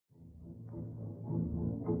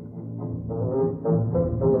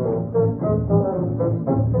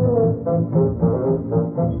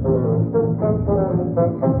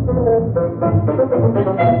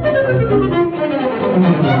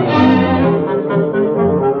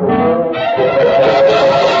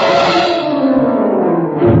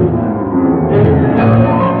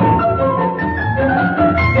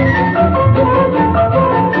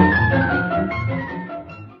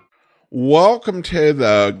welcome to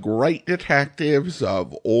the Great Detectives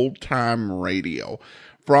of Old Time Radio.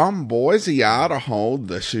 From Boise, Idaho,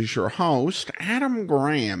 this is your host, Adam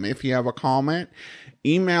Graham. If you have a comment,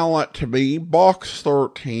 email it to me,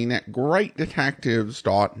 box13 at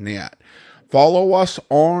greatdetectives.net. Follow us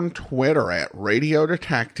on Twitter at Radio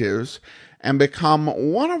Detectives and become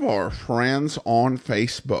one of our friends on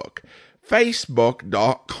Facebook.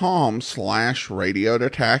 Facebook.com/Radio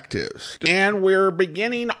Detectives. And we're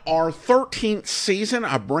beginning our 13th season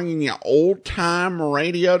of bringing you old-time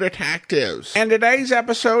Radio Detectives. And today's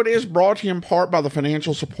episode is brought to you in part by the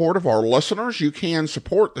financial support of our listeners. You can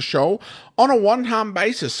support the show on a one-time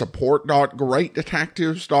basis,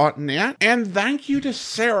 support.greatdetectives.net. And thank you to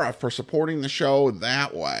Sarah for supporting the show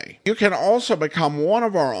that way. You can also become one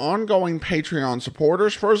of our ongoing Patreon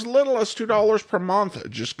supporters for as little as $2 per month.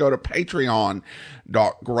 Just go to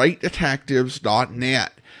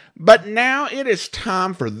patreon.greatdetectives.net. But now it is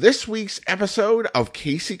time for this week's episode of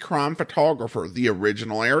Casey Crime Photographer. The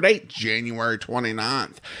original air date, January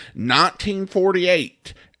 29th,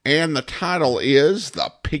 1948. And the title is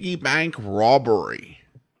The Piggy Bank Robbery.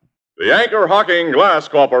 The Anchor Hocking Glass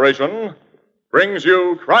Corporation brings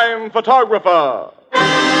you Crime Photographer.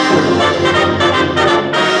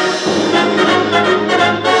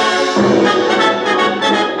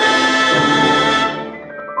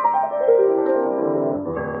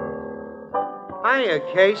 Hiya,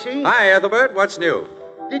 Casey. Hi, Ethelbert. What's new?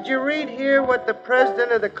 Did you read here what the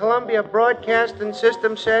president of the Columbia Broadcasting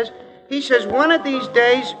System says? He says one of these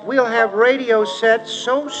days we'll have radio sets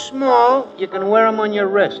so small you can wear them on your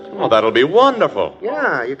wrist. Oh, that'll be wonderful.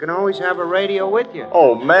 Yeah, you can always have a radio with you.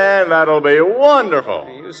 Oh, man, that'll be wonderful.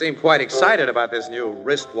 You seem quite excited about this new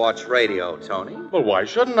wristwatch radio, Tony. Well, why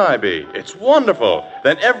shouldn't I be? It's wonderful.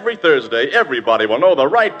 Then every Thursday, everybody will know the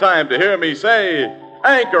right time to hear me say,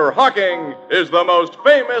 Anchor Hocking is the most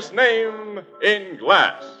famous name in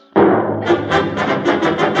glass.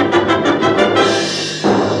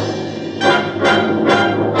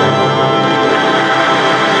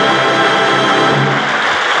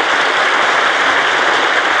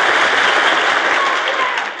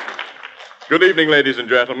 Good evening, ladies and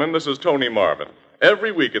gentlemen. This is Tony Marvin.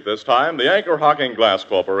 Every week at this time, the Anchor Hocking Glass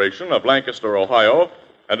Corporation of Lancaster, Ohio,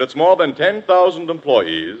 and its more than 10,000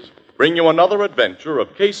 employees bring you another adventure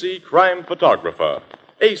of Casey, crime photographer,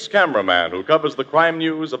 ace cameraman who covers the crime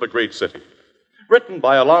news of a great city. Written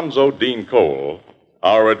by Alonzo Dean Cole,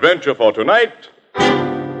 our adventure for tonight,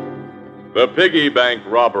 The Piggy Bank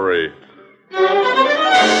Robbery.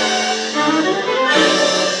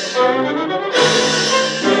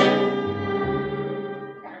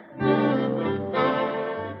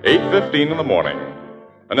 8:15 in the morning.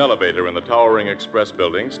 An elevator in the towering Express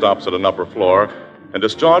building stops at an upper floor and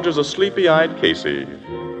discharges a sleepy-eyed Casey.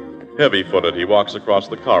 Heavy-footed, he walks across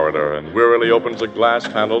the corridor and wearily opens a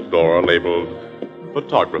glass-paneled door labeled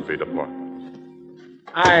Photography Department.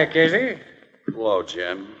 Hi, Casey. Hello,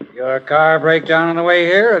 Jim. Your car break down on the way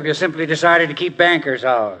here, or have you simply decided to keep bankers'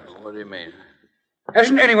 hours? What do you mean?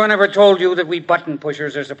 Hasn't anyone ever told you that we button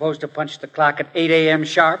pushers are supposed to punch the clock at 8 a.m.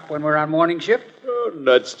 sharp when we're on morning shift? Oh,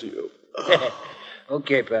 nuts to you.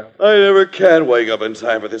 Okay, pal. I never can wake up in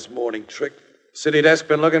time for this morning trick. City desk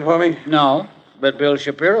been looking for me? No, but Bill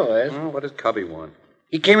Shapiro has. Oh, what does Cubby want?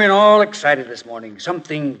 He came in all excited this morning.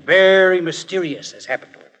 Something very mysterious has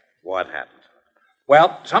happened to him. What happened?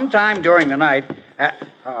 Well, sometime during the night...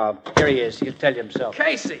 here he is. He'll tell you himself.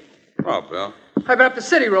 Casey, Oh, Bill. I've been up the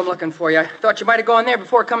city room looking for you. I thought you might have gone there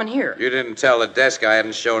before coming here. You didn't tell the desk I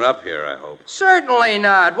hadn't shown up here, I hope. Certainly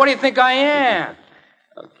not. What do you think I am?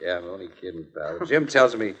 Okay, I'm only kidding, pal. Jim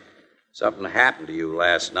tells me something happened to you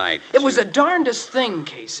last night. It was the darndest thing,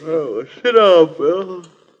 Casey. Oh, sit down, Bill.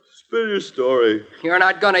 Spill your story. You're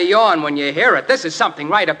not going to yawn when you hear it. This is something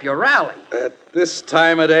right up your alley. At this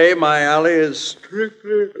time of day, my alley is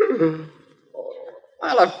strictly...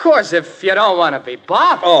 Well, of course, if you don't want to be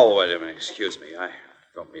bothered. Oh, wait a minute. Excuse me. I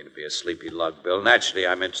don't mean to be a sleepy lug, Bill. Naturally,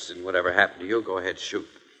 I'm interested in whatever happened to you. Go ahead, shoot.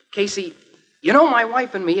 Casey, you know my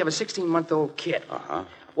wife and me have a 16-month-old kid. Uh-huh.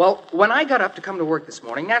 Well, when I got up to come to work this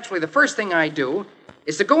morning, naturally, the first thing I do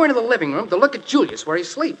is to go into the living room to look at Julius where he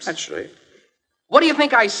sleeps. That's right. What do you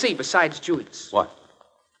think I see besides Julius? What?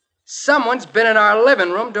 Someone's been in our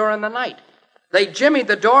living room during the night. They jimmied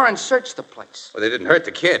the door and searched the place. Well, they didn't hurt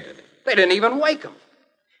the kid, did they? They didn't even wake him.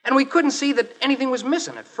 And we couldn't see that anything was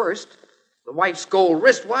missing at first. The wife's gold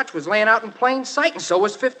wristwatch was laying out in plain sight, and so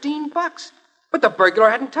was $15. But the burglar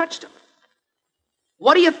hadn't touched him.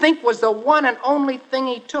 What do you think was the one and only thing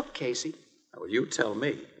he took, Casey? Well, you tell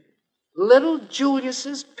me. Little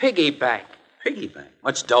Julius's piggy bank. Piggy bank?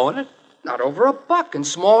 Much dough in it? Not over $1 in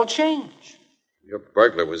small change. Your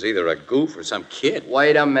burglar was either a goof or some kid.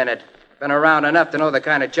 Wait a minute. Been around enough to know the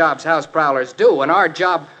kind of jobs house prowlers do, and our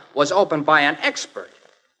job was opened by an expert.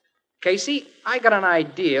 Casey, I got an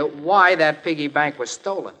idea why that piggy bank was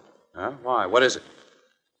stolen. Huh? Why? What is it?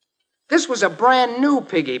 This was a brand new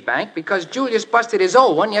piggy bank because Julius busted his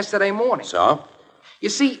old one yesterday morning. So? You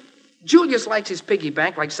see, Julius likes his piggy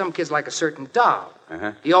bank like some kids like a certain doll.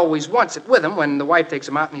 Uh-huh. He always wants it with him when the wife takes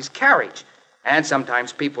him out in his carriage. And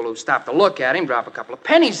sometimes people who stop to look at him drop a couple of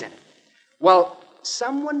pennies in it. Well,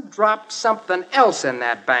 someone dropped something else in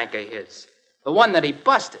that bank of his. The one that he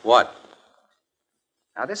busted. What?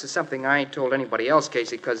 Now, this is something I ain't told anybody else,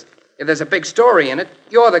 Casey, because if there's a big story in it,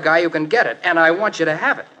 you're the guy who can get it, and I want you to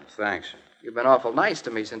have it. Thanks. You've been awful nice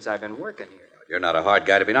to me since I've been working here. You're not a hard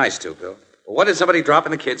guy to be nice to, Bill. Well, what did somebody drop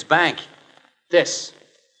in the kid's bank? This.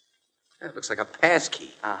 It looks like a pass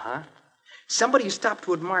key. Uh-huh. Somebody who stopped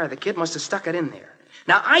to admire the kid must have stuck it in there.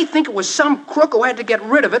 Now, I think it was some crook who had to get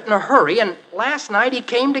rid of it in a hurry, and last night he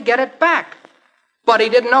came to get it back. But he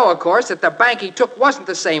didn't know, of course, that the bank he took wasn't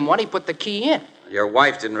the same one he put the key in. Your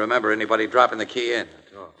wife didn't remember anybody dropping the key in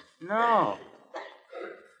at all. No.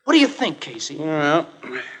 What do you think, Casey? Well,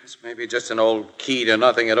 this may be just an old key to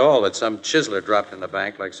nothing at all that some chiseler dropped in the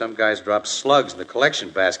bank, like some guys drop slugs in the collection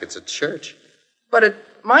baskets at church. But it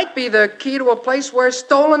might be the key to a place where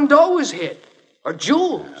stolen dough was hid. Or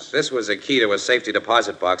jewels. If this was a key to a safety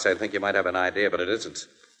deposit box, I think you might have an idea, but it isn't.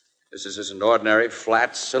 This is just an ordinary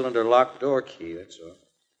flat cylinder locked door key, that's all.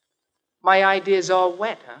 My idea's all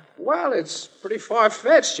wet, huh? Well, it's pretty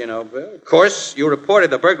far-fetched, you know, Bill. Of course, you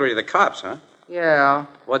reported the burglary to the cops, huh? Yeah.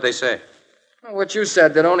 What'd they say? What you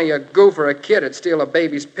said, that only a goof or a kid would steal a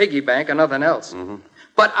baby's piggy bank and nothing else. Mm-hmm.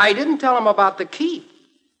 But I didn't tell them about the key.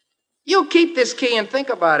 You keep this key and think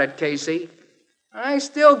about it, Casey. I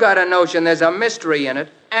still got a notion there's a mystery in it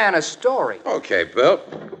and a story. Okay, Bill.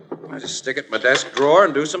 I'll just stick it in my desk drawer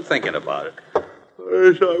and do some thinking about it.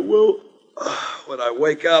 Yes, I will. When I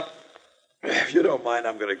wake up, if you don't mind,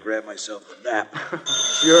 I'm going to grab myself a nap.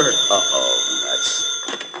 Sure. Uh-oh, that's...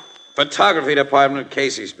 Photography department,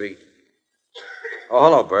 Casey speak. Oh,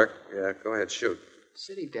 hello, Burke. Yeah, go ahead, shoot.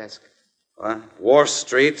 City desk. What? Wharf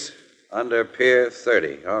Street, under Pier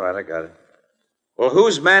 30. All right, I got it. Well,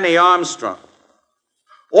 who's Manny Armstrong?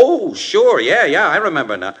 Oh, sure, yeah, I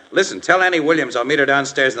remember now. Listen, tell Annie Williams I'll meet her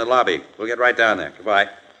downstairs in the lobby. We'll get right down there. Goodbye.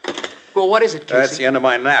 Well, what is it, Casey? That's the end of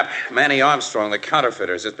my nap. Manny Armstrong, the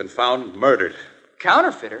counterfeiter, has just been found murdered.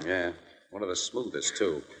 Counterfeiter? Yeah, one of the smoothest,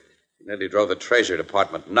 too. He nearly drove the Treasury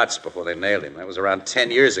Department nuts before they nailed him. That was around 10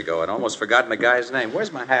 years ago. I'd almost forgotten the guy's name.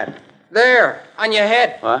 Where's my hat? There, on your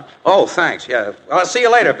head. What? Oh, thanks, yeah. Well, I'll see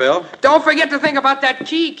you later, Bill. Don't forget to think about that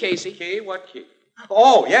key, Casey. Key? What key?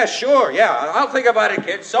 Oh, yeah, sure, yeah. I'll think about it,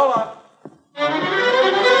 kid. So long.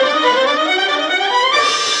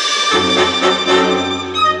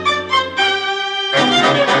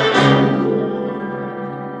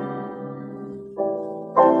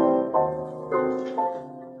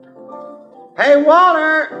 Hey,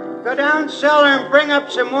 Walter, go down cellar and bring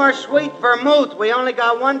up some more sweet vermouth. We only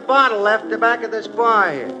got one bottle left the back of this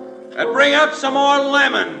bar here. And bring up some more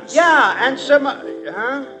lemons. Yeah, and some...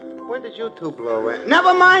 Huh? When did you two blow in?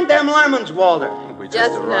 Never mind them lemons, Walter. We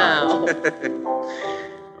Just now.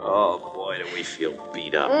 Oh, boy, do we feel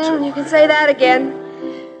beat up, You can say that again.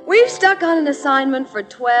 We've stuck on an assignment for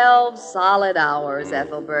 12 solid hours,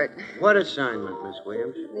 Ethelbert. What assignment, Miss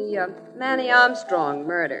Williams? The Manny Armstrong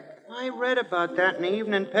murder. I read about that in the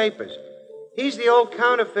evening papers. He's the old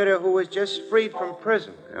counterfeiter who was just freed from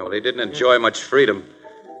prison. Yeah, well, he didn't enjoy much freedom.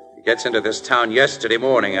 He gets into this town yesterday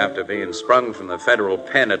morning after being sprung from the federal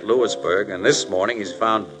pen at Lewisburg, and this morning he's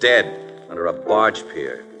found dead under a barge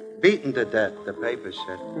pier. Beaten to death, the papers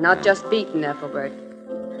said. Not just beaten, Ethelbert.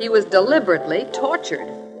 He was deliberately tortured.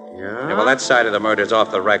 Yeah? Yeah, well, that side of the murder's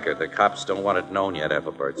off the record. The cops don't want it known yet,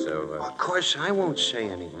 Ethelbert, so... Of course, I won't say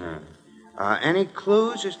anything. Any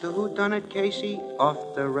clues as to who done it, Casey?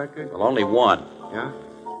 Off the record? Well, only one. Yeah?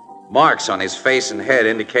 Marks on his face and head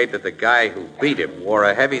indicate that the guy who beat him wore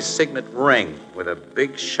a heavy signet ring with a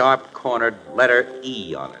big, sharp-cornered letter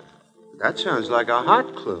E on it. That sounds like a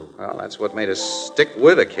hot clue. Well, that's what made us stick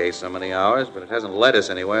with the case so many hours, but it hasn't led us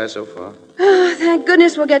anywhere so far. Thank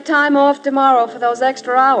goodness we'll get time off tomorrow for those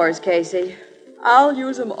extra hours, Casey. I'll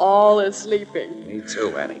use them all as sleeping. Me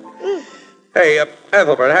too, Annie. Hey,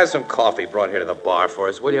 Ethelbert, have some coffee brought here to the bar for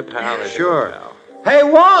us, will you, pal? Sure. Hey,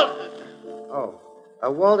 Walt!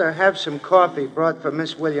 Walter, have some coffee brought for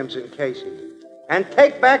Miss Williams and Casey. And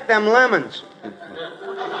take back them lemons.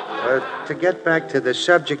 To get back to the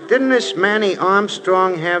subject, didn't this Manny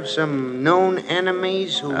Armstrong have some known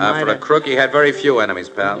enemies who might For a crook, he had very few enemies,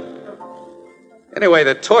 pal. Anyway,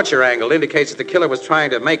 the torture angle indicates that the killer was trying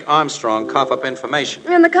to make Armstrong cough up information.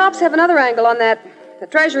 And the cops have another angle on that. The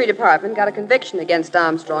Treasury Department got a conviction against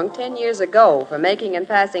Armstrong 10 years ago for making and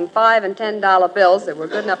passing $5 and $10 bills that were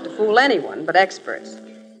good enough to fool anyone but experts.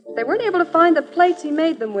 They weren't able to find the plates he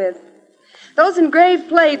made them with. Those engraved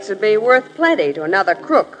plates would be worth plenty to another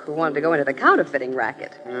crook who wanted to go into the counterfeiting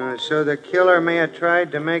racket. So the killer may have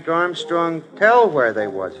tried to make Armstrong tell where they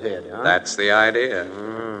was hid, huh? That's the idea.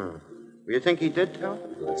 You think he did tell?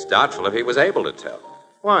 It's doubtful if he was able to tell.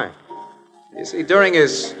 Why? You see, during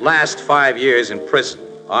his last 5 years in prison,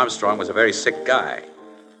 Armstrong was a very sick guy.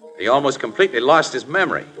 He almost completely lost his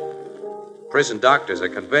memory. Prison doctors are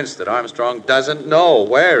convinced that Armstrong doesn't know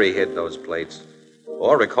where he hid those plates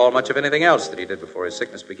or recall much of anything else that he did before his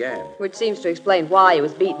sickness began. Which seems to explain why he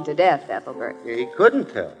was beaten to death, Ethelbert. He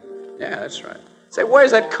couldn't tell. Yeah, that's right. Say,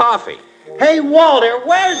 where's that coffee? Hey, Walter,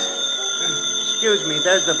 where's... Excuse me,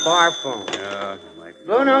 there's the bar phone.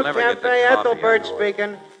 Blue Note Cafe, Ethelbert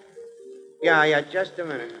speaking. Yeah, just a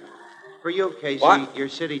minute. For you, Casey, What? your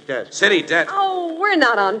city debt. City debt. Oh, we're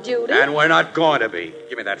not on duty. And we're not going to be.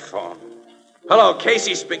 Give me that phone. Hello,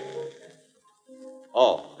 Casey speak.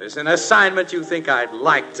 Oh, there's an assignment you think I'd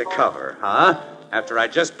like to cover, huh? After I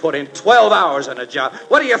just put in 12 hours on a job.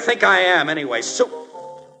 What do you think I am, anyway?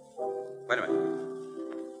 Wait a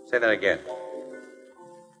minute. Say that again.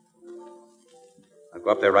 I'll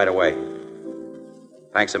go up there right away.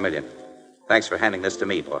 Thanks a million. Thanks for handing this to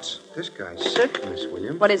me, boss. This guy's sick, Miss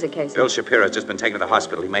Williams. What is it, Casey? Bill Shapiro's just been taken to the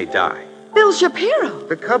hospital. He may die. Bill Shapiro.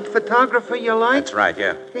 The cub photographer you like? That's right,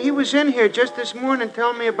 yeah. He was in here just this morning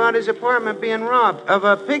telling me about his apartment being robbed of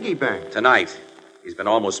a piggy bank. Tonight, he's been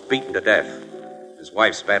almost beaten to death. His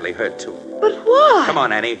wife's badly hurt, too. But why? Come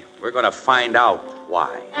on, Annie. We're going to find out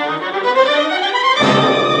why.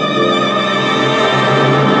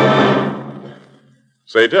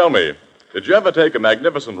 Say, tell me, did you ever take a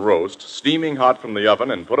magnificent roast, steaming hot from the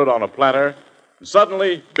oven, and put it on a platter? And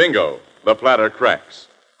suddenly, bingo, the platter cracks.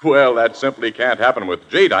 Well, that simply can't happen with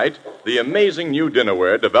Jadeite, the amazing new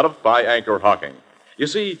dinnerware developed by Anchor Hocking. You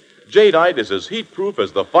see, Jadeite is as heat-proof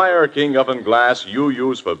as the Fire King oven glass you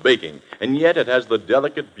use for baking, and yet it has the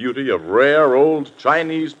delicate beauty of rare old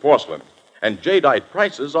Chinese porcelain. And Jadeite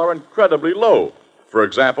prices are incredibly low. For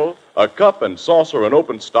example, a cup and saucer in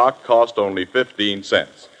open stock cost only 15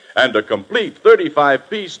 cents. And a complete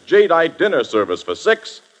 35-piece Jadeite dinner service for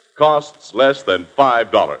 $6 costs less than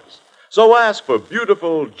 $5. So ask for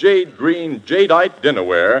beautiful jade green Jadeite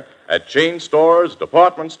dinnerware at chain stores,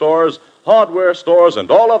 department stores, hardware stores,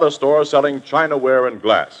 and all other stores selling chinaware and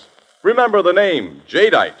glass. Remember the name,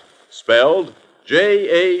 Jadeite, spelled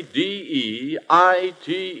Jadeite.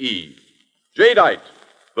 Jadeite,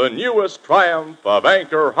 the newest triumph of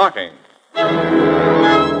Anchor Hocking.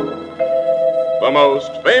 The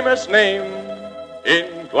most famous name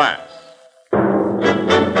in glass.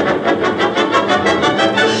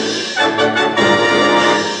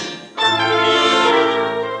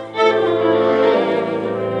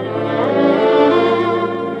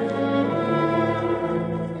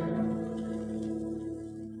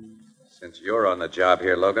 Since you're on the job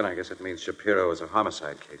here, Logan, I guess it means Shapiro is a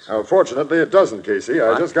homicide case. Fortunately, it doesn't, Casey.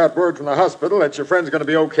 I just got word from the hospital that your friend's going to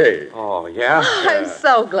be okay. Oh, yeah? I'm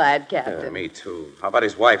so glad, Captain. Me, too. How about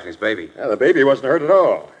his wife and his baby? Yeah, the baby wasn't hurt at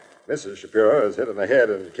all. Mrs. Shapiro is hit in the head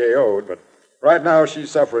and KO'd, but right now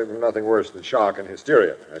she's suffering from nothing worse than shock and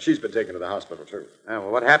hysteria. She's been taken to the hospital, too.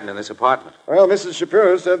 Well, what happened in this apartment? Well, Mrs.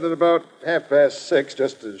 Shapiro said that about 6:30,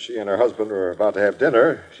 just as she and her husband were about to have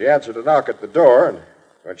dinner, she answered a knock at the door, and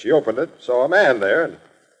when she opened it, saw a man there, and,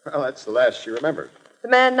 well, that's the last she remembered. The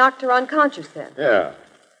man knocked her unconscious then. Yeah.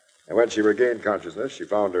 And when she regained consciousness, she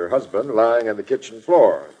found her husband lying on the kitchen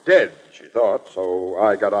floor, dead, she thought, so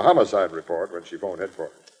I got a homicide report when she phoned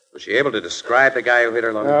headquarters. Was she able to describe the guy who hit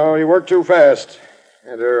her, Logan? No, he worked too fast,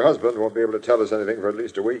 and her husband won't be able to tell us anything for at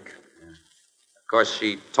least a week. Of course,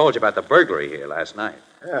 she told you about the burglary here last night.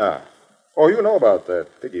 Yeah. Oh, you know about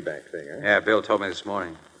that piggy bank thing, eh? Yeah, Bill told me this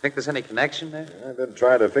morning. Think there's any connection there? I've been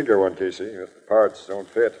trying to figure one, Casey, but the parts don't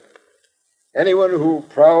fit. Anyone who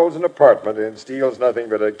prowls an apartment and steals nothing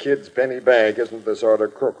but a kid's penny bank isn't the sort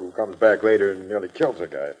of crook who comes back later and nearly kills a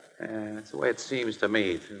guy. Yeah, that's the way it seems to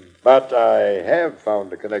me, too. But I have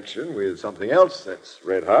found a connection with something else that's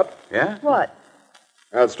red hot. Yeah? What?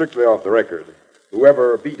 Now, it's strictly off the record.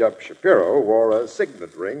 Whoever beat up Shapiro wore a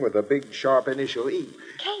signet ring with a big, sharp initial E.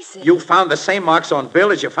 Casey. You found the same marks on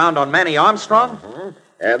Bill as you found on Manny Armstrong? Mm-hmm.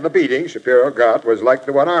 And the beating Shapiro got was like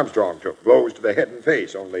the one Armstrong took, blows to the head and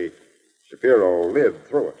face, only Shapiro lived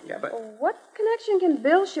through it. Yeah, but... What connection can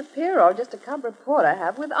Bill Shapiro, just a cub reporter,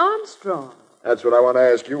 have with Armstrong? That's what I want to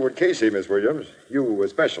ask you and Casey, Miss Williams. You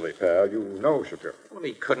especially, pal. You know Shapiro. Well,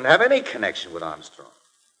 he couldn't have any connection with Armstrong.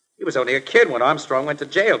 He was only a kid when Armstrong went to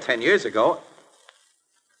jail 10 years ago.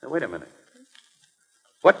 Now, wait a minute.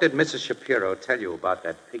 What did Mrs. Shapiro tell you about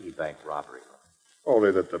that piggy bank robbery?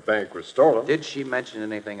 Only that the bank was stolen. Did she mention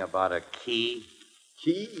anything about a key?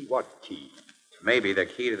 Key? What key? Maybe the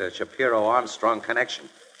key to the Shapiro-Armstrong connection.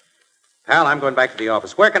 Pal, I'm going back to the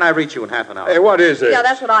office. Where can I reach you in half an hour? Hey, what is it? Yeah,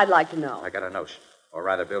 that's what I'd like to know. I got a notion. Or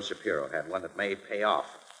rather, Bill Shapiro had one that may pay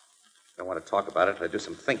off. I don't want to talk about it until I do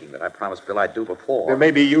some thinking that I promised Bill I'd do before. Then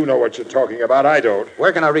maybe you know what you're talking about. I don't.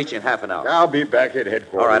 Where can I reach you in half an hour? I'll be back at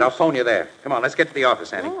headquarters. All right, I'll phone you there. Come on, let's get to the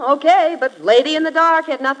office, Annie. Oh, okay, but lady in the dark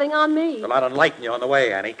had nothing on me. Well, I'll enlighten you on the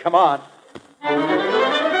way, Annie. Come on. I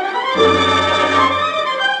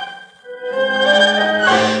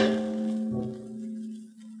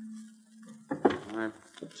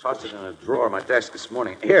tossed it in a drawer of my desk this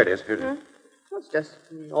morning. Here it is. Here it is. It's just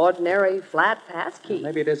an ordinary flat pass key.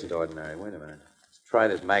 Maybe it isn't ordinary. Wait a minute. Let's try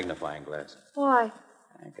this magnifying glass. Why?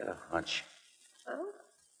 I got a hunch. Well,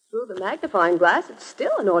 through the magnifying glass, it's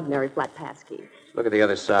still an ordinary flat pass key. Look at the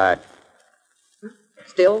other side.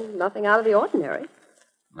 Still nothing out of the ordinary.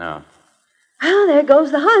 No. Well, there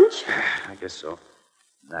goes the hunch. I guess so.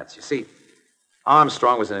 Nuts. You see,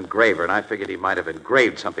 Armstrong was an engraver, and I figured he might have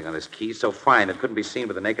engraved something on this key so fine it couldn't be seen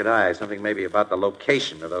with the naked eye. Something maybe about the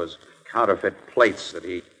location of those counterfeit plates that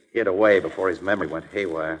he hid away before his memory went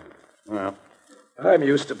haywire. Well, I'm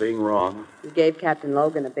used to being wrong. You gave Captain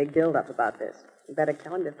Logan a big build-up about this. You better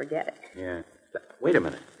tell him to forget it. Yeah. Wait a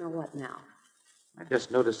minute. Oh, what now? I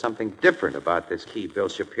just noticed something different about this key Bill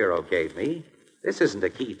Shapiro gave me. This isn't a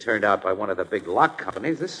key turned out by one of the big lock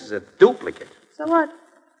companies. This is a duplicate. So what?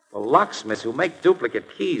 Well, locksmiths who make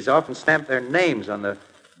duplicate keys often stamp their names on the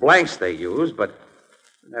blanks they use, but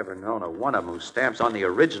I've never known of one of them who stamps on the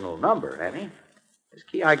original number, Annie. This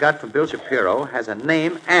key I got from Bill Shapiro has a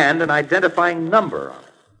name and an identifying number on it.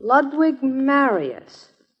 Ludwig Marius.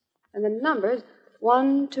 And the number's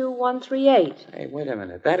 12138. Hey, wait a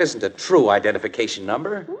minute. That isn't a true identification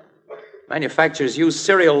number. Manufacturers use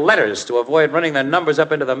serial letters to avoid running their numbers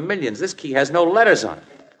up into the millions. This key has no letters on it.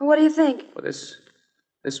 Well, what do you think? Well, this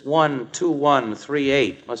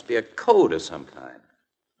 12138 must be a code of some kind.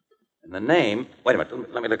 And the name... Wait a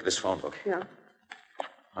minute. Let me look at this phone book. Yeah.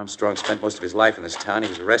 Armstrong spent most of his life in this town. He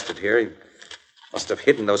was arrested here. He must have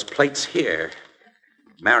hidden those plates here.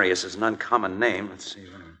 Marius is an uncommon name. Let's see.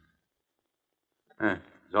 There's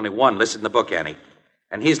only one listed in the book, Annie.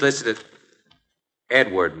 And he's listed as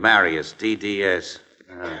Edward Marius, DDS.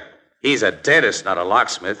 He's a dentist, not a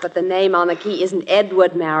locksmith. But the name on the key isn't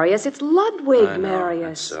Edward Marius. It's Ludwig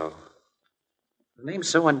Marius. That's so. The name's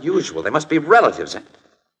so unusual. They must be relatives.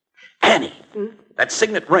 Annie, that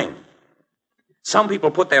signet ring. Some people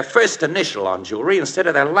put their first initial on jewelry instead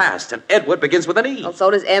of their last, and Edward begins with an E. Well, so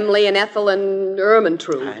does Emily and Ethel and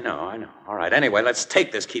Ermintrude. I know. All right, anyway, let's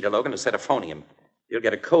take this key to Logan instead of phoning him. You'll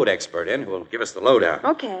get a code expert in who will give us the lowdown.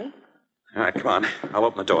 Okay. All right, come on. I'll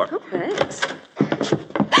open the door. Oh, thanks.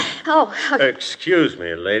 Oh. Excuse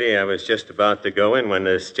me, lady. I was just about to go in when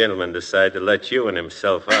this gentleman decided to let you and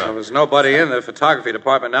himself out. There's nobody in the photography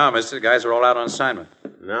department now, mister. The guys are all out on assignment.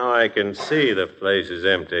 Now I can see the place is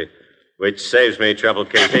empty, which saves me trouble,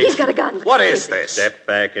 Casey. He's got a gun. What is this? Step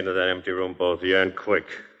back into that empty room, both of you, and quick.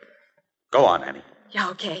 Go on, Annie.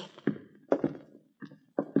 Yeah, okay.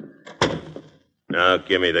 Now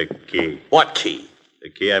give me the key. What key? The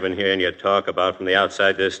key I've been hearing you talk about from the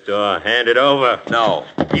outside this door. Hand it over. No.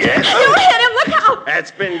 Yes. You hit him. Look out.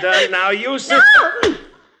 That's been done. Now you sit. No.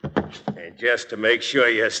 And just to make sure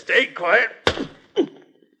you stay quiet,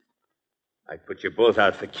 I'd put you both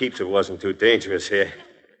out for keeps if it wasn't too dangerous here.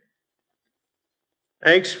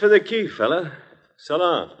 Thanks for the key, fella. So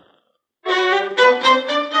long.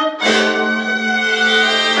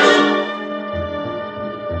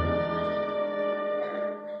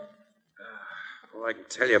 All I can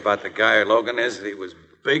tell you about the guy, Logan, is that he was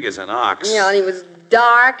big as an ox. Yeah, and he was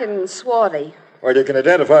dark and swarthy. Well, you can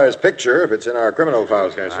identify his picture if it's in our criminal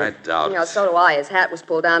files, can't you? I doubt it. So do I. His hat was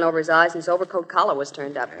pulled down over his eyes and his overcoat collar was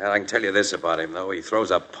turned up. Well, I can tell you this about him, though. He throws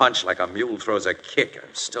a punch like a mule throws a kick.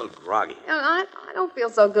 I'm still groggy. I don't feel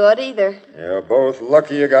so good either. You're both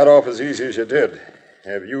lucky you got off as easy as you did.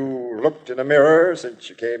 Have you looked in the mirror since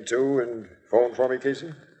you came to and phoned for me,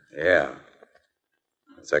 Casey? Yeah.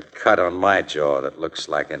 There's a cut on my jaw that looks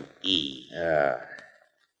like an E. Yeah.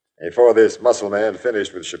 Before this muscle man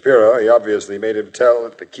finished with Shapiro, he obviously made him tell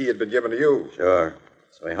that the key had been given to you. Sure.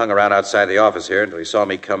 So he hung around outside the office here until he saw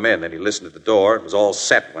me come in. Then he listened at the door. It was all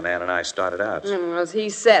set when Ann and I started out. Was he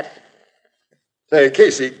set? Say,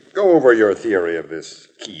 Casey, go over your theory of this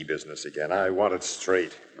key business again. I want it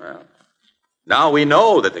straight. Well, now we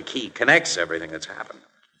know that the key connects everything that's happened.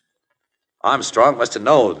 Armstrong must have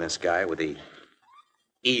known this guy with the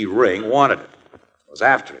E-ring wanted it, was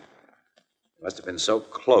after it. It must have been so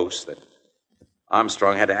close that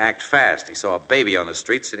Armstrong had to act fast. He saw a baby on the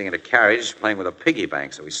street sitting in a carriage playing with a piggy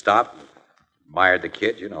bank, so he stopped, admired the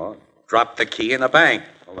kid, dropped the key in the bank.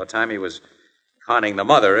 All the time he was conning the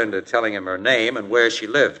mother into telling him her name and where she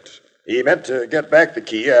lived. He meant to get back the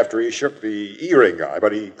key after he shook the E-ring guy,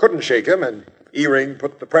 but he couldn't shake him, and E-ring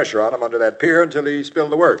put the pressure on him under that pier until he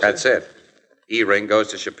spilled the works. That's it. E-ring goes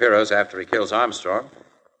to Shapiro's after he kills Armstrong,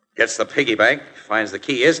 gets the piggy bank, finds the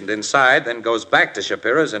key isn't inside, then goes back to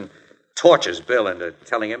Shapiro's and tortures Bill into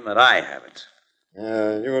telling him that I have it.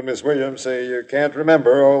 You and Miss Williams say you can't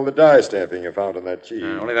remember all the dye stamping you found on that key.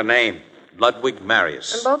 Only the name. Ludwig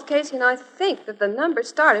Marius. And both Casey and I think that the number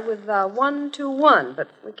started with 121, but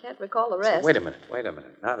we can't recall the rest. Wait a minute.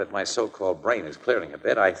 Now that my so-called brain is clearing a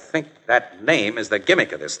bit, I think that name is the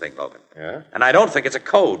gimmick of this thing, Logan. Yeah? And I don't think it's a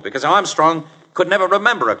code, because Armstrong could never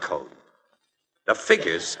remember a code. The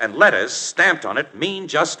figures and letters stamped on it mean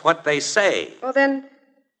just what they say. Well, then,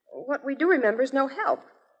 what we do remember is no help.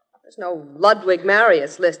 There's no Ludwig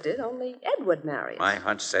Marius listed, only Edward Marius. My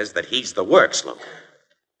hunch says that he's the works, Logan.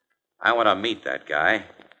 I want to meet that guy.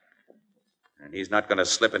 And he's not going to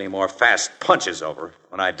slip any more fast punches over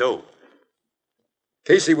when I do.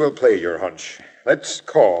 Casey will play your hunch. Let's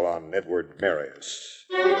call on Edward Marius.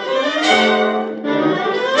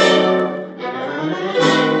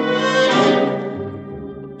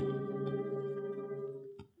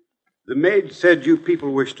 The maid said you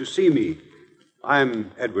people wish to see me.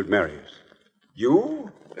 I'm Edward Marius.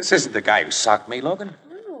 You? This isn't the guy who socked me, Logan.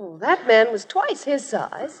 Oh, that man was twice his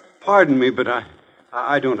size. Pardon me, but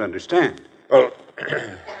I don't understand. Well,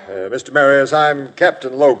 Mr. Marius, I'm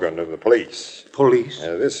Captain Logan of the police. Police?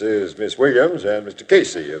 This is Miss Williams and Mr.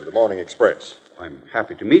 Casey of the Morning Express. I'm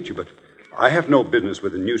happy to meet you, but I have no business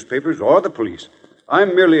with the newspapers or the police.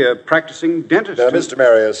 I'm merely a practicing dentist. Mr.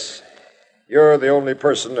 Marius, you're the only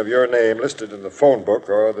person of your name listed in the phone book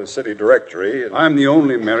or the city directory. I'm the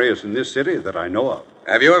only Marius in this city that I know of.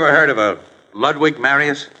 Have you ever heard of a Ludwig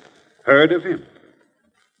Marius? Heard of him?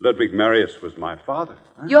 Ludwig Marius was my father.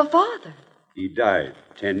 Huh? Your father? He died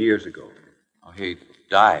 10 years ago. Oh, he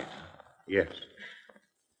died? Yes.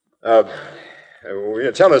 Will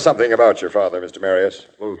you tell us something about your father, Mr. Marius?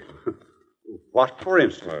 Well, what, for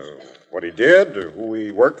instance? What he did, who he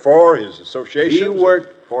worked for, his associations? He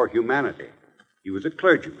worked for humanity. He was a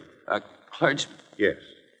clergyman. A clergyman? Yes.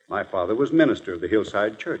 My father was minister of the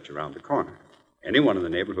Hillside Church around the corner. Anyone in the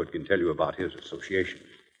neighborhood can tell you about his associations.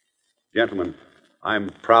 Gentlemen, I'm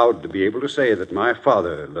proud to be able to say that my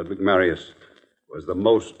father, Ludwig Marius, was the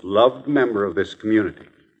most loved member of this community.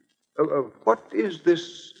 What is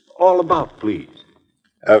this all about, please?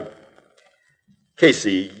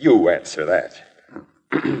 Casey, you answer that.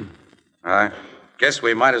 I guess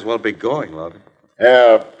we might as well be going, Logan.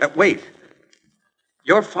 Wait.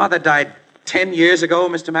 Your father died 10 years ago,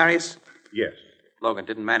 Mr. Marius? Yes. Logan,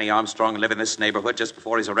 didn't Manny Armstrong live in this neighborhood just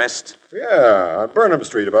before his arrest? Yeah, on Burnham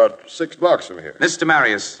Street, about 6 blocks from here. Mr.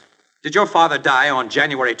 Marius, did your father die on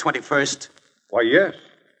January 21st? Why, yes.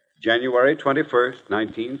 January 21st,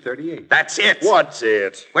 1938. That's it. What's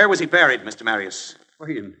it? Where was he buried, Mr. Marius? Well,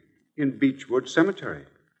 in Beechwood Cemetery.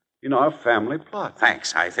 In our family plot.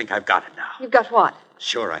 Thanks. I think I've got it now. You've got what?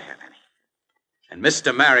 Sure I have, Annie. And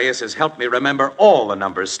Mr. Marius has helped me remember all the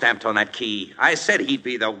numbers stamped on that key. I said he'd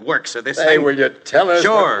be the works of this thing. Hey, will you tell us?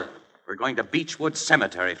 Sure. We're going to Beechwood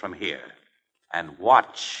Cemetery from here. And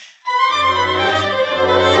watch.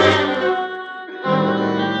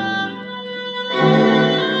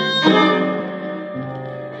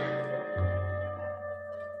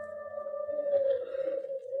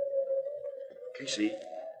 Casey,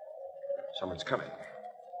 someone's coming.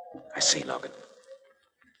 I see, Logan.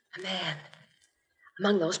 A man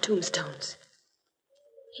among those tombstones.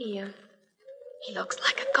 He looks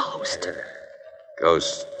like a ghost.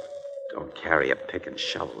 Ghosts don't carry a pick and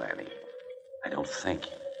shovel, Annie. I don't think.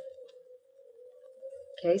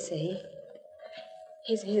 Casey,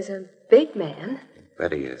 he's a big man.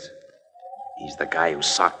 Bet he is. He's the guy who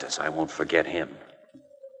socked us. I won't forget him.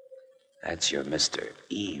 That's your Mr.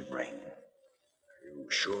 E-ring. You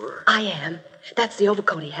sure? I am. That's the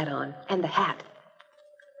overcoat he had on, and the hat.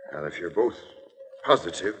 Well, if you're both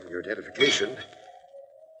positive in your identification,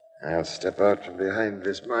 I'll step out from behind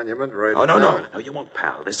this monument right now. No, you won't,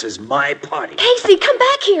 pal. This is my party. Casey, come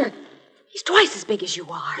back here. He's twice as big as you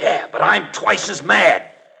are. Yeah, but I'm twice as mad.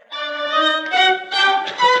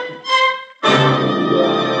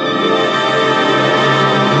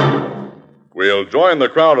 join the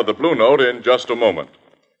crowd at the Blue Note in just a moment.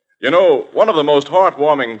 You know, one of the most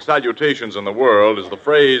heartwarming salutations in the world is the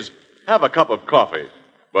phrase, have a cup of coffee.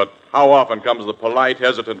 But how often comes the polite,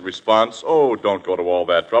 hesitant response, oh, don't go to all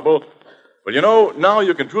that trouble? Well, you know, now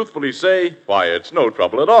you can truthfully say, why, it's no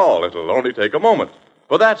trouble at all. It'll only take a moment.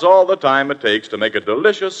 For that's all the time it takes to make a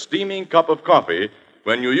delicious, steaming cup of coffee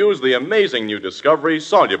when you use the amazing new discovery,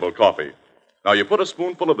 soluble coffee. Now, you put a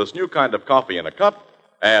spoonful of this new kind of coffee in a cup,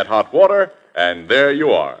 add hot water, and there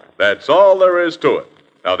you are. That's all there is to it.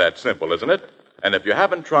 Now, that's simple, isn't it? And if you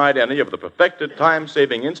haven't tried any of the perfected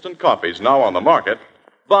time-saving instant coffees now on the market,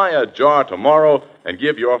 buy a jar tomorrow and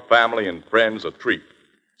give your family and friends a treat.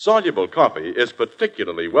 Soluble coffee is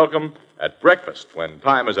particularly welcome at breakfast when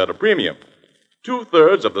time is at a premium.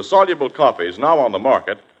 2/3 of the soluble coffees now on the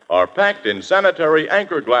market are packed in sanitary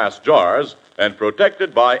Anchor glass jars and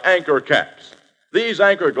protected by Anchor caps. These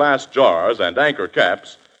Anchor glass jars and Anchor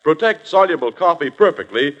caps protect soluble coffee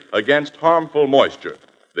perfectly against harmful moisture.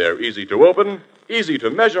 They're easy to open, easy to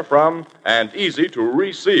measure from, and easy to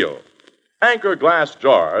reseal. Anchor glass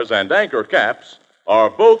jars and Anchor caps are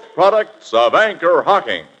both products of Anchor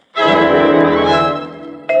Hocking,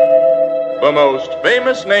 the most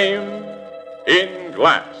famous name in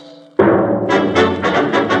glass.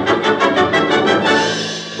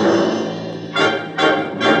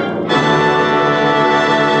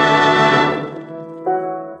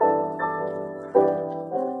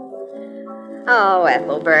 Oh,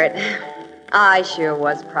 Ethelbert. I sure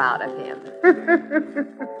was proud of him.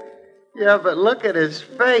 Yeah, but look at his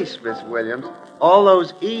face, Miss Williams. All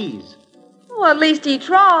those E's. Well, at least he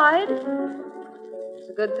tried. It's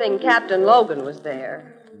a good thing Captain Logan was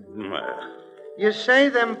there. You say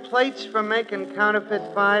them plates for making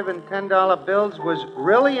counterfeit $5 and $10 bills was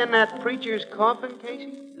really in that preacher's coffin,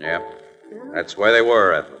 Casey? Yeah. That's where they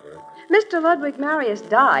were, Ethelbert. Mr. Ludwig Marius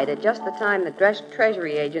died at just the time the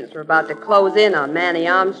Treasury agents were about to close in on Manny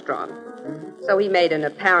Armstrong. So he made an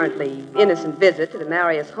apparently innocent visit to the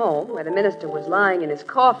Marius home where the minister was lying in his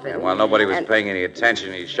coffin. And while nobody was paying any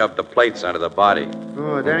attention, he shoved the plates onto the body.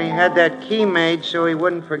 Oh, then he had that key made so he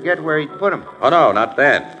wouldn't forget where he'd put them. Oh, no, not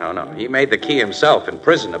then. No. He made the key himself in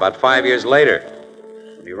prison about 5 years later.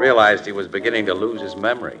 When he realized he was beginning to lose his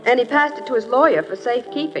memory. And he passed it to his lawyer for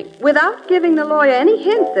safekeeping, without giving the lawyer any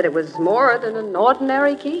hint that it was more than an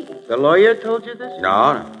ordinary key. The lawyer told you this?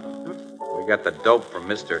 No. We got the dope from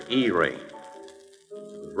Mr. E-Ring.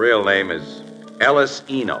 His real name is Ellis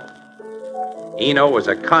Eno. Eno was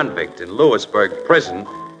a convict in Lewisburg prison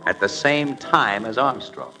at the same time as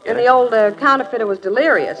Armstrong. And the old counterfeiter was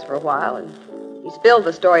delirious for a while, and he spilled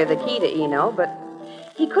the story of the key to Eno, but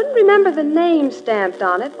he couldn't remember the name stamped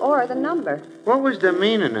on it or the number. What was the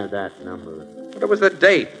meaning of that number? But it was the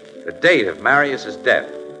date of Marius's death.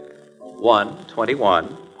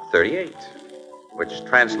 1/21/38, which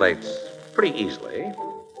translates pretty easily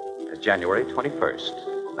as January 21st,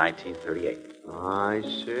 1938. I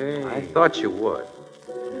see. I thought you would.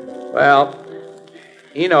 Well,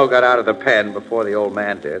 Eno got out of the pen before the old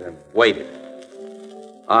man did and waited.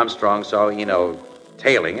 Armstrong saw Eno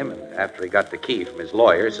tailing him, and after he got the key from his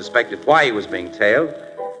lawyer, suspected why he was being tailed,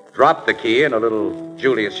 dropped the key in a little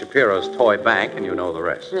Julius Shapiro's toy bank, and you know the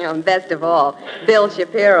rest. You know, and best of all, Bill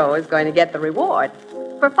Shapiro is going to get the reward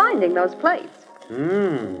for finding those plates.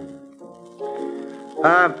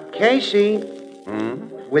 Casey,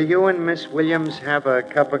 will you and Miss Williams have a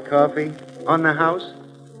cup of coffee on the house?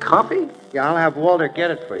 Coffee? Yeah, I'll have Walter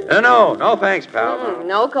get it for you. No, thanks, pal.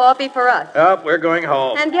 No coffee for us. Oh, we're going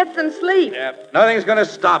home. And get some sleep. Yeah, nothing's going to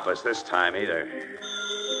stop us this time, either.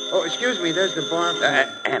 Oh, excuse me, there's the bar.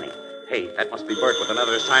 Annie. Hey, that must be Bert with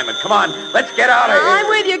another assignment. Come on, let's get out of here. I'm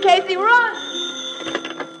with you, Casey. Run!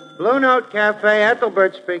 Blue Note Cafe,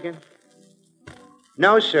 Ethelbert speaking.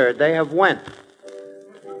 No, sir, they have went.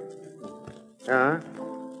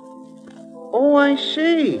 Oh, I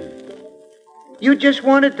see. You just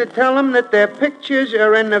wanted to tell them that their pictures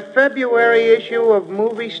are in the February issue of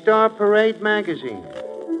Movie Star Parade magazine.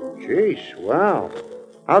 Gee, swell.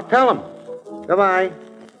 I'll tell them. Goodbye.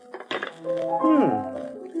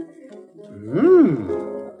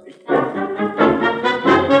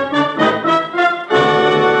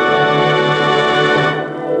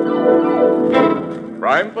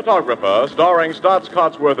 Crime Photographer, starring Stotts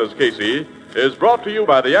Cotsworth as Casey, is brought to you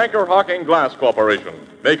by the Anchor Hocking Glass Corporation,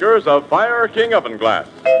 makers of Fire King Oven Glass,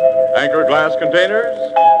 Anchor Glass Containers,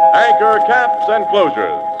 Anchor Caps and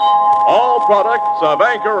Closures. All products of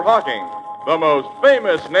Anchor Hocking, the most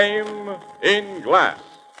famous name in glass.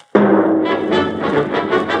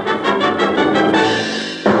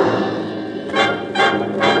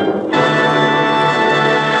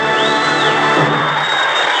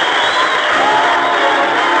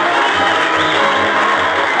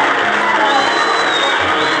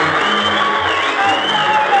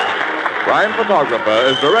 Photographer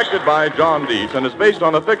is directed by John Deese and is based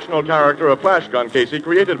on the fictional character of Flash Gun Casey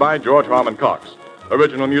created by George Harmon Cox.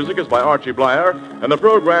 Original music is by Archie Blyer, and the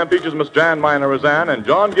program features Miss Jan Miner as Anne and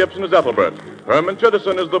John Gibson as Ethelbert. Herman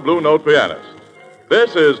Chittison is the Blue Note pianist.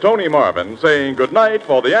 This is Tony Marvin saying goodnight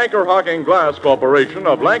for the Anchor Hocking Glass Corporation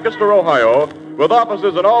of Lancaster, Ohio, with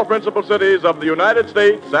offices in all principal cities of the United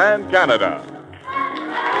States and Canada.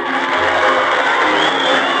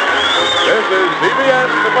 This is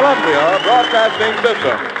CBS, the Columbia Broadcasting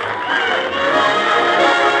System.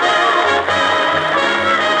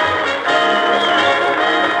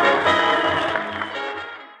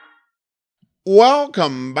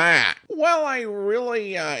 Welcome back. Well, a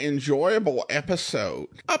really enjoyable episode.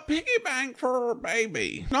 A piggy bank for a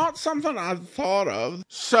baby. Not something I'd thought of.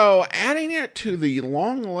 So adding it to the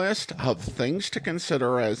long list of things to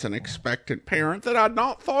consider as an expectant parent that I'd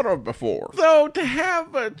not thought of before. Though to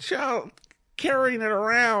have a child carrying it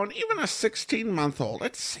around, even a 16-month-old,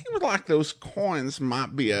 it seems like those coins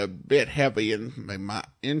might be a bit heavy and they might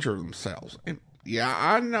injure themselves. And yeah,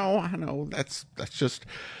 I know. That's just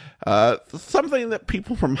something that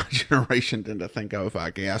people from my generation tend to think of, I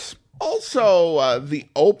guess. Also, the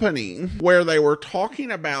opening where they were talking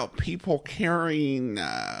about people carrying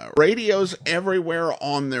radios everywhere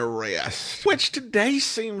on their wrist, which today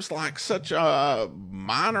seems like such a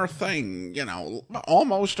minor thing,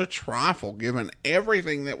 almost a trifle given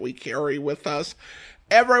everything that we carry with us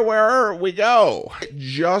everywhere we go. It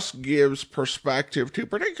just gives perspective to,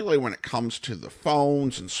 particularly when it comes to the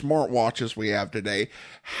phones and smartwatches we have today,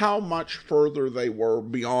 how much further they were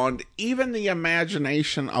beyond even the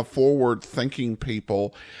imagination of forward-thinking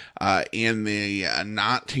people in the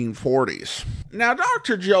 1940s. Now,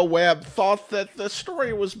 Dr. Joe Webb thought that the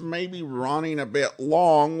story was maybe running a bit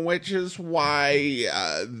long, which is why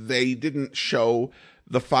they didn't show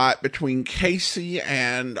the fight between Casey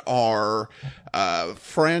and our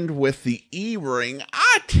friend with the E-ring.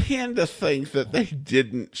 I tend to think that they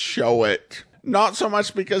didn't show it, not so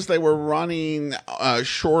much because they were running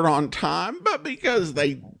short on time, but because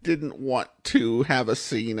they didn't want to have a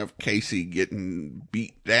scene of Casey getting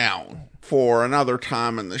beat down for another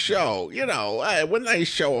time in the show. When they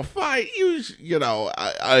show a fight,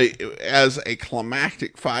 as a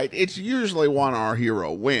climactic fight, it's usually one our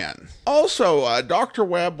hero wins. Also, Dr.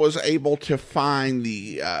 Webb was able to find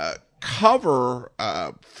the cover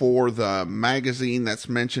for the magazine that's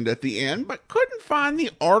mentioned at the end, but couldn't find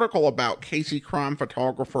the article about Casey Crime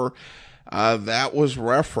Photographer that was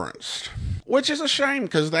referenced, which is a shame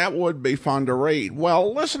because that would be fun to read.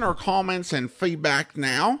 Well, listener comments and feedback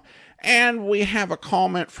now. And we have a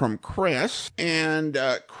comment from Chris, and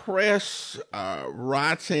Chris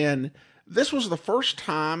writes in, "This was the first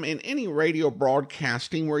time in any radio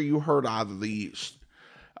broadcasting where you heard either the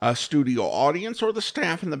studio audience or the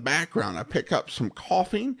staff in the background. I pick up some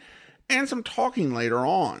coughing and some talking later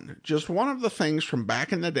on. Just one of the things from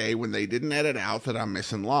back in the day when they didn't edit out that I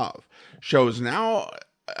miss and love. Shows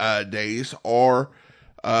nowadays are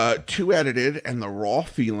too edited and the raw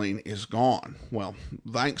feeling is gone." Well,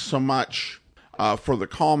 thanks so much for the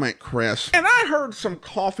comment, Chris. And I heard some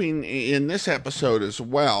coughing in this episode as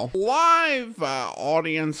well. Live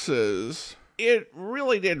audiences, it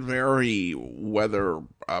really did vary whether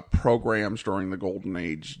programs during the Golden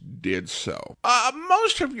Age did so.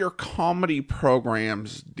 Most of your comedy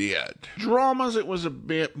programs did. Dramas, it was a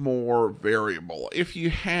bit more variable. If you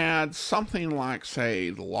had something like,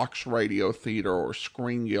 say, the Lux Radio Theater or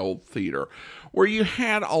Screen Guild Theater, where you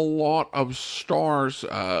had a lot of stars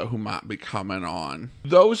who might be coming on,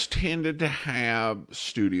 those tended to have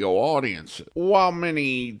studio audiences, while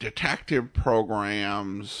many detective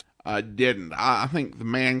programs didn't. I think The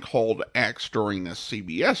Man Called X during the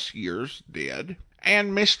CBS years did.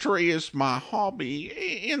 And Mystery Is My Hobby,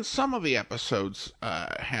 in some of the episodes,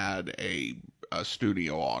 had a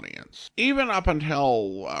studio audience. Even up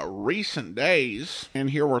until recent days,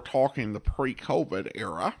 and here we're talking the pre-COVID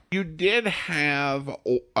era, you did have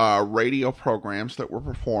radio programs that were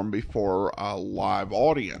performed before a live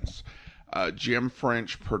audience. Jim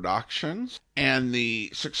French Productions and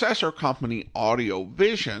the successor company Audio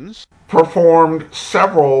Visions performed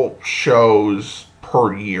several shows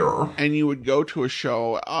per year, and you would go to a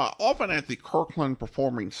show often at the Kirkland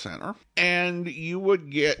Performing Center, and you would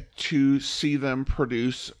get to see them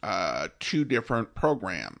produce two different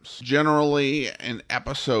programs, generally an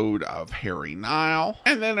episode of Harry Nile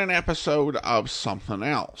and then an episode of something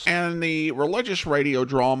else. And the religious radio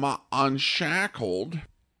drama Unshackled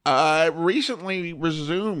recently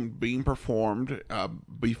resumed being performed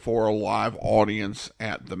before a live audience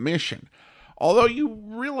at the Mission. although you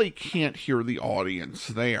really can't hear the audience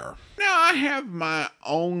there. Now, I have my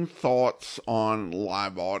own thoughts on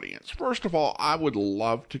live audience. First of all, I would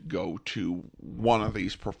love to go to one of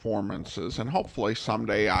these performances, and hopefully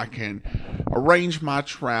someday I can arrange my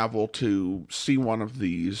travel to see one of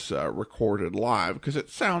these recorded live, because it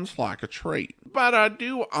sounds like a treat. But I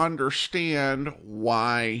do understand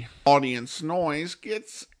why audience noise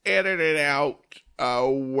gets edited out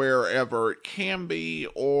wherever it can be,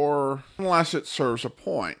 or unless it serves a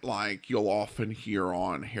point, like you'll often hear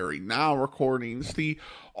on Harry Now recordings, the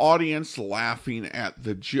audience laughing at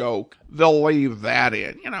the joke. They'll leave that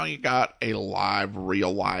in. You know, you got a live,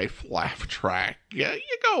 real-life laugh track. Yeah,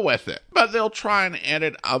 you go with it. But they'll try and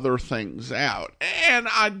edit other things out. And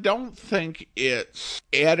I don't think it's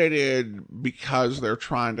edited because they're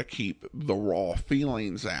trying to keep the raw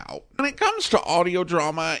feelings out. When it comes to audio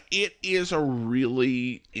drama, it is a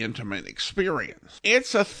really intimate experience.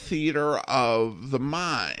 It's a theater of the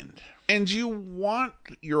mind. And you want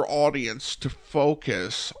your audience to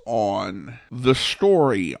focus on the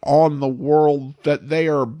story, on the world that they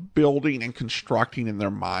are building and constructing in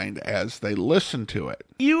their mind as they listen to it.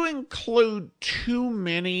 You include too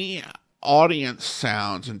many audience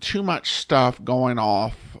sounds and too much stuff going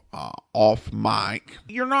off mic,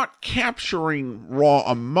 you're not capturing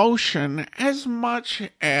raw emotion as much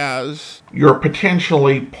as you're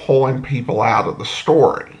potentially pulling people out of the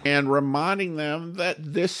story and reminding them that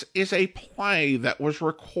this is a play that was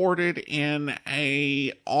recorded in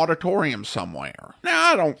a auditorium somewhere.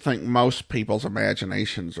 Now, I don't think most people's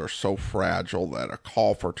imaginations are so fragile that a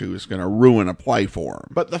cough or two is going to ruin a play for them,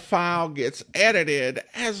 but the file gets edited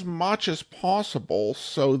as much as possible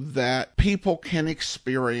so that people can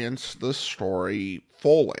experience the story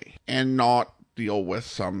fully and not deal with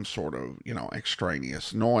some sort of,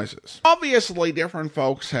 extraneous noises. Obviously, different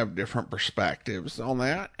folks have different perspectives on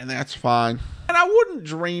that, and that's fine. And I wouldn't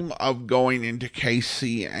dream of going into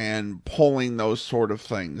KC and pulling those sort of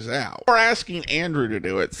things out, or asking Andrew to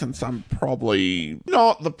do it, since I'm probably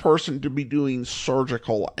not the person to be doing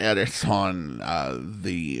surgical edits on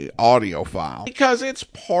the audio file, because it's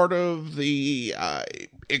part of the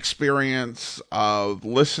experience of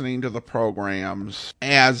listening to the programs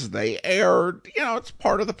as they aired. It's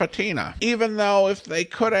part of the patina. Even though if they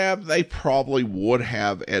could have, they probably would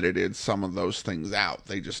have edited some of those things out.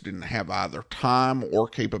 They just didn't have either time or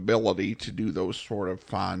capability to do those sort of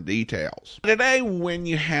fine details. Today, when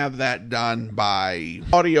you have that done by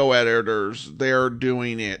audio editors, they're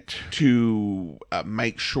doing it to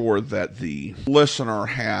make sure that the listener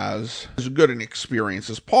has as good an experience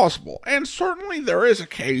as possible. And certainly there is a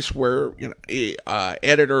case where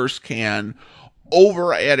editors can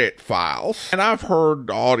over-edit files, and I've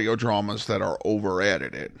heard audio dramas that are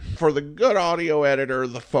over-edited. For the good audio editor,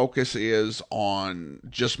 the focus is on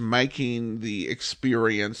just making the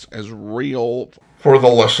experience as real for the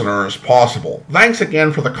listener as possible. Thanks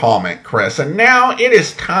again for the comment, Chris. And now it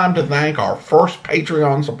is time to thank our first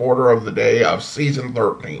Patreon supporter of the day of Season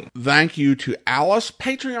 13. Thank you to Alice,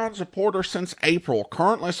 Patreon supporter since April,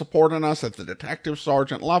 currently supporting us at the Detective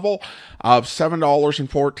Sergeant level of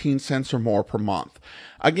 $7.14 or more per month.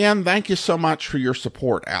 Again, thank you so much for your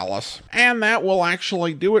support, Alice. And that will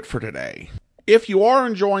actually do it for today. If you are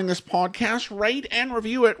enjoying this podcast, rate and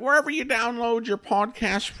review it wherever you download your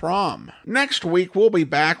podcast from. Next week, we'll be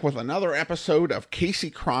back with another episode of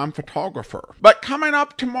Casey Crime Photographer. But coming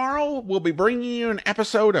up tomorrow, we'll be bringing you an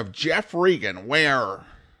episode of Jeff Regan, where...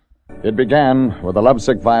 It began with a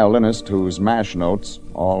lovesick violinist whose mash notes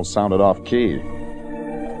all sounded off key.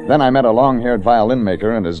 Then I met a long-haired violin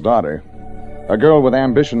maker and his daughter, a girl with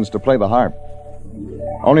ambitions to play the harp.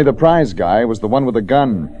 Only the prize guy was the one with the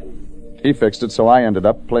gun. He fixed it, so I ended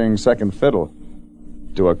up playing second fiddle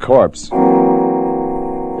to a corpse.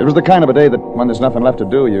 It was the kind of a day that when there's nothing left to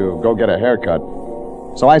do, you go get a haircut.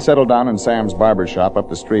 So I settled down in Sam's barber shop up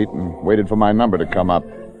the street and waited for my number to come up.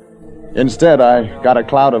 Instead, I got a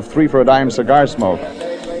cloud of 3-for-a-dime cigar smoke.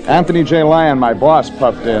 Anthony J. Lyon, my boss,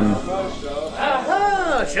 puffed in.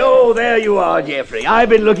 So there you are, Jeffrey. I've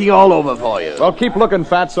been looking all over for you. Well, keep looking,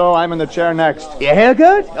 Fatso. I'm in the chair next. Your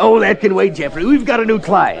haircut? Oh, that can wait, Jeffrey. We've got a new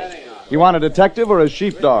client. You want a detective or a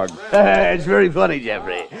sheepdog? It's very funny,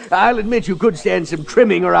 Jeffrey. I'll admit you could stand some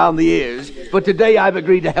trimming around the ears, but today I've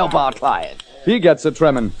agreed to help our client. He gets a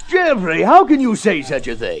trimming. Jeffrey, how can you say such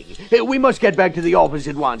a thing? We must get back to the office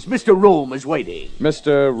at once. Mr. Rome is waiting.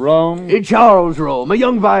 Mr. Rome? Charles Rome, a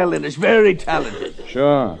young violinist, very talented.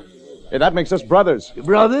 Sure. Hey, that makes us brothers.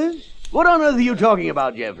 Brothers? What on earth are you talking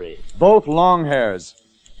about, Jeffrey? Both long hairs.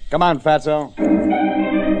 Come on, Fatso.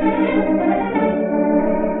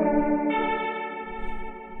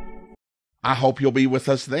 I hope you'll be with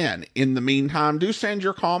us then. In the meantime, do send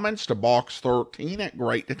your comments to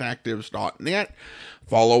box13@greatdetectives.net.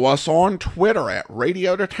 Follow us on Twitter at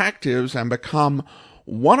Radio Detectives and become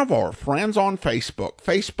one of our friends on Facebook,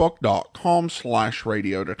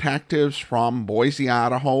 facebook.com/Radio Detectives. From Boise,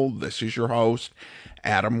 Idaho, this is your host,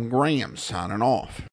 Adam Graham, signing off.